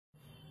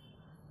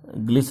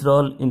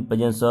glycerol in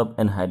presence of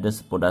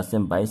anhydrous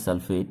potassium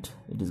bisulfate,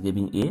 it is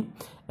giving A,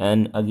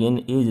 and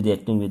again A is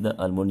reacting with the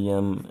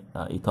ammonium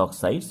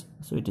ethoxides,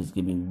 so it is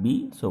giving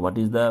B. So what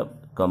is the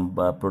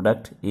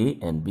product A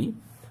and B?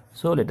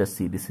 So let us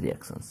see these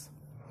reactions.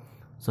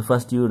 So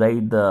first you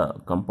write the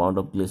compound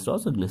of glycerol.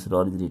 So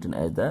glycerol is written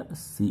as the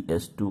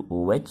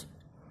CH2OH,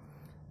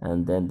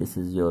 and then this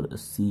is your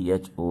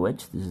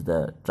CHOH, this is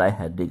the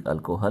trihydric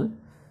alcohol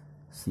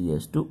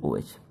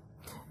CH2OH,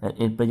 and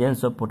in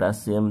presence of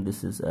potassium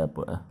this is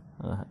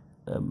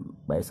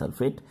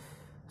bisulfate,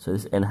 so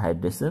this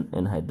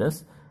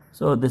anhydrous,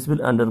 so this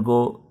will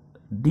undergo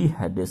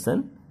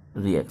dehydration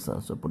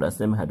reaction. So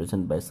potassium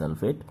hydrogen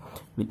bisulfate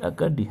will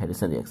occur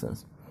dehydration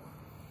reactions.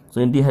 So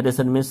in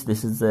dehydration means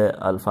this is the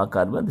alpha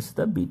carbon, this is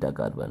the beta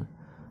carbon.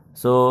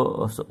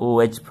 So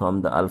OH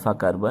from the alpha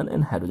carbon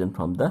and hydrogen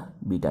from the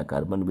beta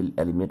carbon will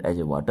eliminate as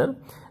a water,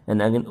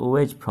 and again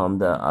OH from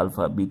the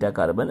alpha beta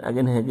carbon,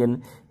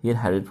 again here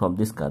hydrogen from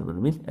this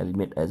carbon will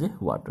eliminate as a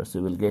water. So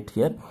we will get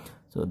here,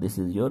 so this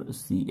is your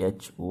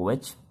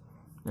CHOH,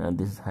 and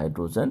this is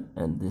hydrogen,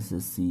 and this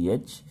is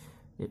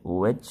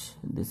CHOH,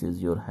 this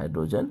is your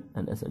hydrogen,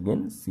 and as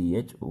again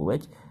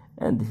CHOH,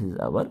 and this is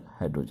our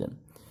hydrogen.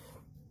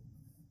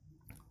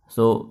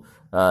 So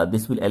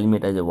this will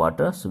eliminate as a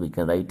water, so we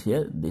can write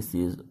here this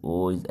is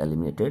O is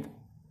eliminated,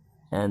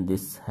 and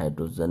this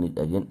hydrogen is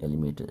again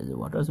eliminated as a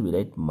water, so we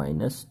write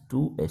minus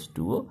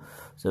 2H2O.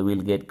 So we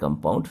will get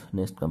compound,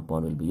 next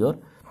compound will be your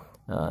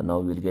now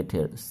we will get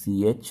here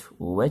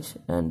CHOH,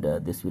 and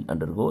this will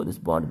undergo, this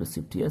bond will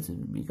shift here, so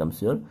it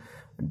becomes your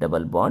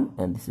double bond,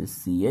 and this is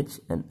CH,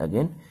 and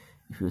again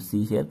if you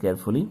see here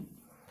carefully,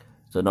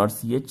 so not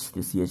CH,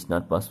 this CH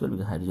not possible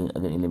because hydrogen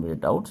again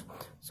eliminated out,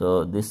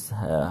 so this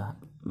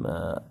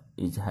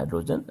is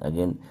hydrogen,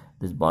 again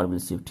this bond will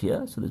shift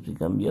here, so this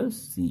become your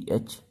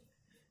CH2.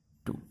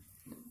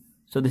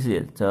 So this is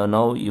it. So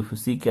now if you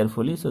see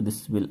carefully, so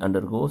this will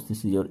undergo,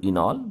 this is your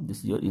enol, this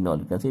is your enol,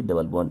 you can say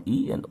double bond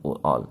E and O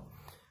all.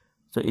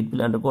 So it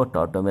will undergo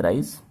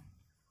tautomerize.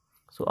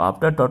 So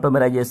after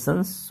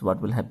tautomerizations,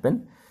 what will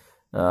happen?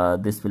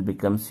 This will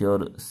becomes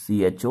your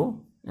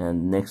CHO,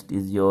 and next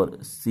is your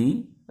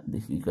C,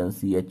 this you can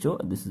CHO,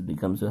 this is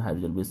becomes your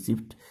hydrogen will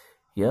shift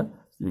here,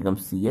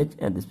 becomes CH,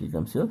 and this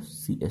becomes your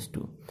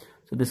CH2.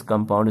 So this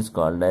compound is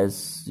called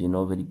as, you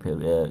know, very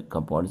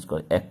compound is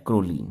called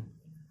acrolein.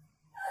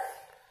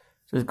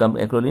 So this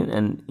acrolein,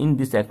 and in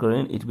this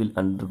acrolein it will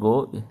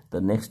undergo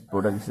the next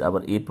product. This is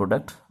our A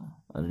product,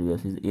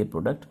 reverse is A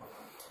product,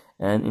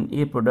 and in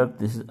A product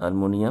this is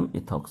ammonium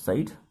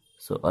ethoxide.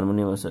 So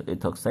ammonium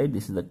ethoxide,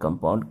 this is the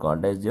compound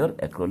called as your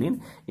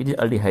acrolein. It is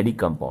aldehydic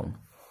compound.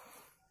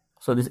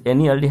 So this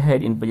any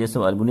aldehyde in presence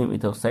of ammonium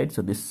ethoxide,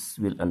 so this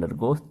will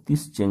undergo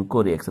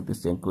Tischenko reaction.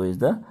 Tischenko is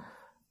the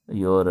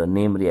your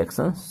name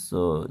reaction.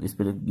 So this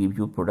will give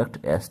you product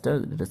ester.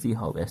 Let us see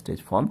how ester is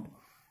formed.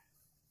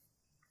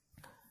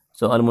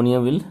 So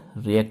ammonium will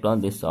react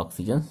on this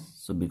oxygen.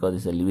 So because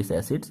it's a Lewis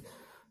acid,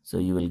 so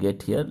you will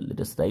get here, let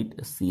us write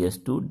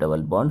CS2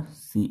 double bond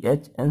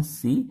CH and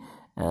C,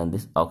 and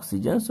this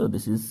oxygen. So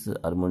this is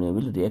ammonium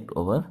will react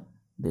over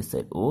this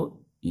side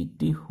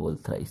OET whole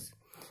thrice,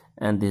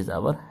 and this is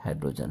our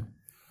hydrogen.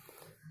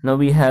 Now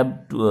we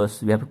have to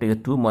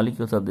take two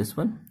molecules of this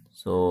one.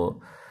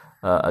 So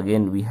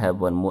again we have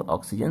one more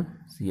oxygen.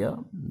 So here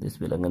this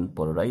will again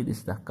polarize. This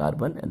is the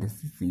carbon, and this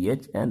is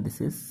CH, and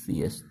this is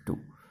CS2.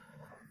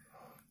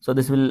 So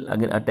this will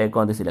again attack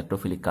on this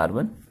electrophilic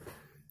carbon.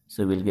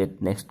 So we'll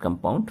get next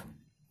compound.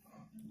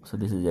 So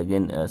this is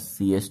again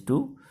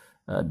CS2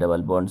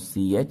 double bond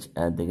CH,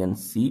 and again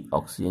C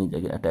oxygen is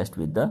again attached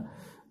with the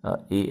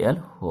Al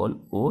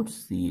whole O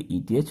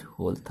CETH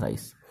whole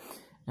thrice,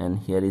 and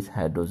here is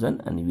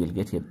hydrogen, and you will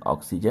get here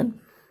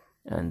oxygen,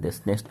 and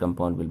this next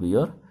compound will be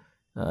your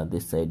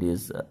this side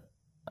is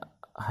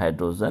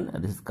hydrogen,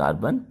 and this is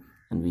carbon,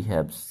 and we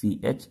have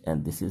CH,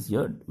 and this is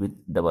your with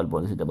double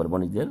bond. This double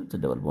bond is there, so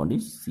double bond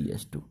is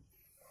CH2.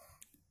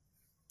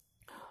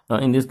 Now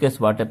in this case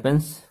what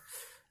happens?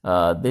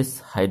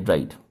 This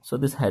hydride, so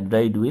this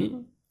hydride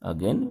will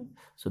again,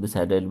 so this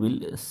hydride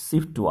will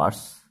shift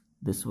towards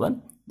this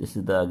one. This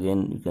is the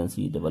again you can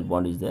see double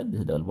bond is there,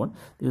 this is double bond,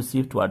 this will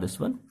shift toward this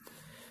one.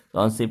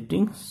 On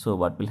shifting, so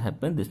what will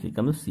happen? This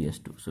becomes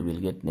CS2. So we'll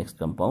get next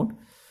compound.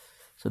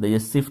 So there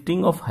is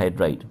shifting of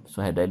hydride,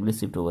 so hydride will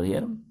shift over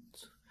here.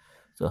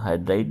 So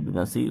hydride, you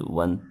can see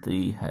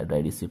 1,3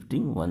 hydride is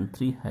shifting,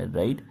 1,3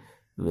 hydride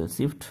will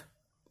shift.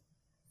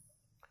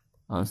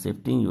 On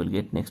shifting you will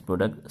get next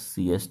product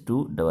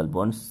CS2 double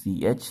bond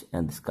CH,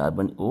 and this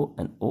carbon O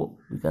and O,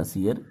 we can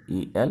see here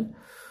Al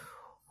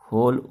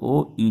whole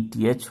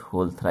OETH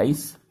whole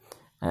thrice,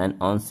 and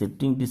on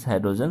shifting this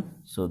hydrogen,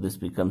 so this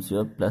becomes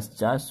your plus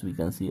charge. So we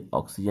can see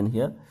oxygen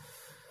here,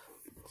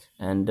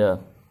 and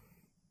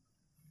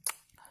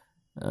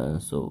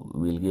so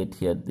we'll get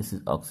here this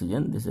is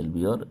oxygen, this will be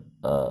your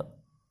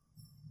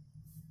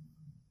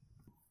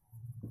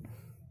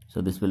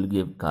so this will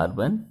give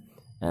carbon,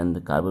 and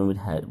the carbon will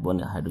have one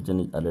hydrogen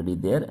is already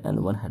there,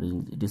 and one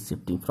hydrogen it is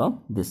shifting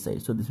from this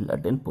side, so this will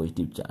attain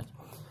positive charge.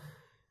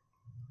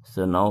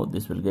 So now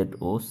this will get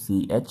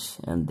OCH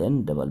and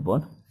then double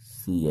bond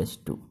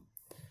CH2,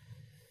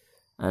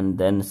 and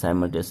then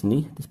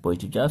simultaneously this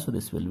positive charge, so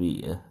this will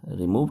be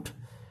removed,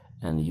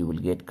 and you will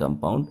get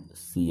compound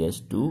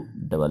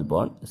CH2 double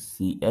bond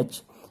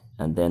CH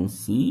and then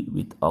C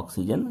with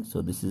oxygen.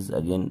 So this is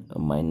again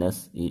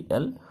minus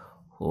Al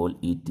whole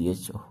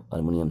ETH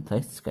aluminum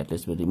thrice,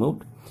 catalyst will be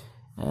removed,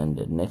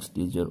 and next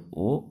is your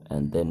O,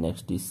 and then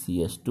next is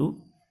CH2,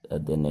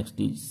 then next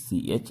is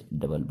CH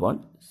double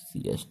bond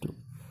CH2.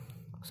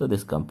 So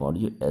this compound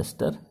is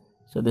ester.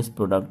 So this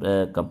product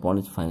compound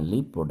is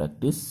finally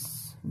product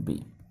is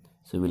B.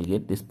 So we will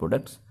get these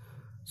products.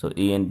 So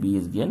A and B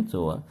is given.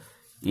 So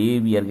A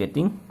we are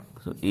getting.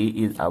 So A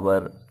is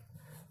our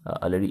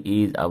already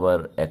A is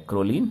our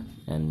acrolein,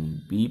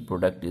 and B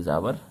product is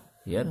our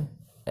here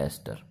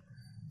ester.